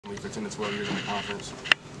for 10 to 12 years in the conference.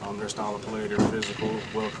 Their style of play, they're physical,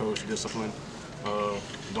 well-coached, disciplined.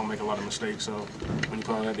 Don't make a lot of mistakes. So when you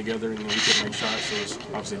put all that together, we couldn't make shots, so it's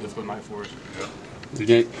obviously a difficult night for us.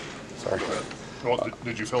 Yeah. Sorry. Well,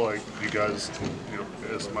 did you feel like you guys,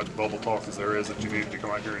 as much bubble talk as there is, that you needed to come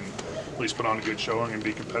out here and at least put on a good showing and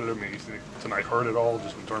be competitive? I mean, you think tonight hurt at all,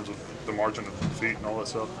 just in terms of the margin of defeat and all that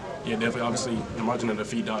stuff? Yeah, definitely. Obviously, the margin of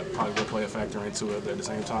defeat probably will play a factor into it. But at the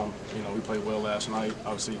same time, we played well last night.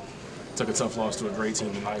 Obviously, took a tough loss to a great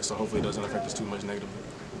team tonight, so hopefully it doesn't affect us too much negatively.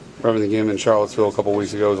 Brevin, the game in Charlottesville a couple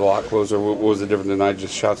weeks ago was a lot closer. What was the difference tonight?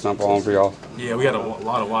 Just shots not falling for y'all? Yeah, we had a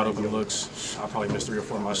lot of wide open looks. I probably missed 3 or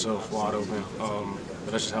 4 myself, wide open.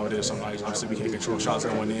 But that's just how it is some nights. Obviously, we can't control shots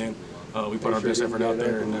going in. We put our best effort out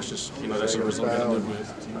there, and that's just, that's the result we got to live with.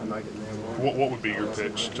 What would be your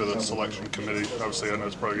pitch to the selection committee? Obviously, I know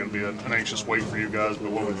it's probably going to be an anxious wait for you guys, but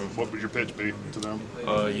what would your pitch be to them?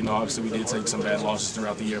 Obviously we did take some bad losses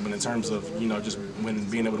throughout the year, but in terms of, just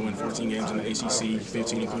being able to win 14 games in the ACC,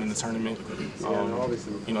 15 including the tournament,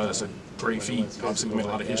 that's a great feat. Obviously we made a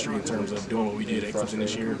lot of history in terms of doing what we did at Clemson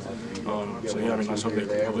this year. So yeah, I just hope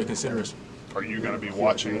they consider us. Are you going to be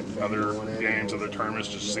watching other games, other tournaments,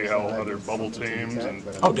 just to see how other bubble teams?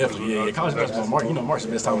 Oh, definitely, yeah. College basketball, March is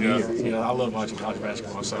the best time of the year. I love watching college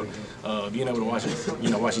basketball. So being able to watch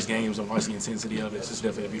it, watch these games and watch the intensity of it, it's just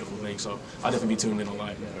definitely a beautiful thing. So I'll definitely be tuned in a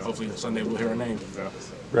lot. Hopefully Sunday we'll hear our name.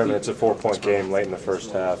 Brevin, it's a 4-point game late in the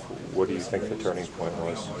first half. What do you think the turning point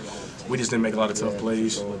was? We just didn't make a lot of tough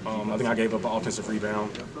plays. I think I gave up an offensive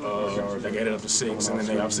rebound. They got it up to 6, and then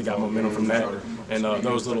they obviously got momentum from that. And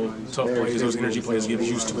those little tough plays, those energy plays, give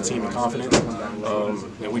juice to a team and confidence.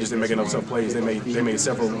 And we just didn't make enough tough plays. They made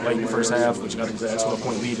several late in the first half, which got to that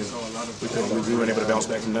 12-point lead, and we weren't able to bounce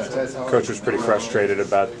back from that. Coach was pretty frustrated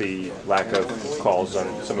about the lack of calls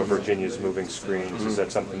on some of Virginia's moving screens. Is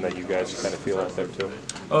that something that you guys kind of feel out there too?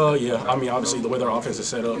 Yeah. I mean, obviously the way their offense is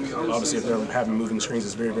set up, obviously if they're having moving screens,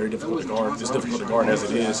 it's very, very difficult to guard. It's difficult to guard as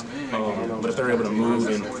it is. But if they're able to move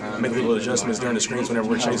and make little adjustments during the screens whenever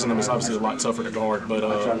we're chasing them, it's obviously a lot tougher to guard. But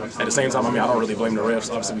at the same time, I don't really blame the refs.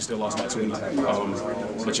 Obviously, we still lost by 20.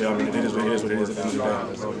 But yeah, it is what it is at the end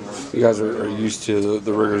of the day. You guys are used to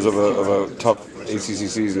the rigors of a tough ACC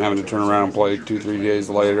season, having to turn around and play 2-3 days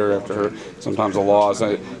later after sometimes a loss.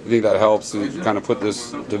 I think that helps to kind of put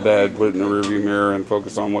this to bed, put it in the rearview mirror, and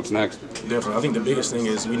focus on what's next. Definitely. I think the biggest thing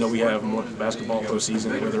is we know we have more basketball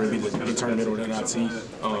postseason, whether it be the big tournament or the NIT.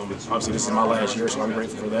 Obviously, this is my last year, so I'm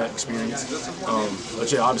grateful for that experience.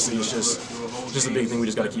 But yeah, obviously, it's just a big thing we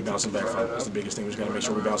just got to keep bouncing back from. That's the biggest thing. We just got to make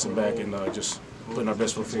sure we're bouncing back and just putting our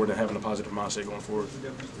best foot forward and having a positive mindset going forward.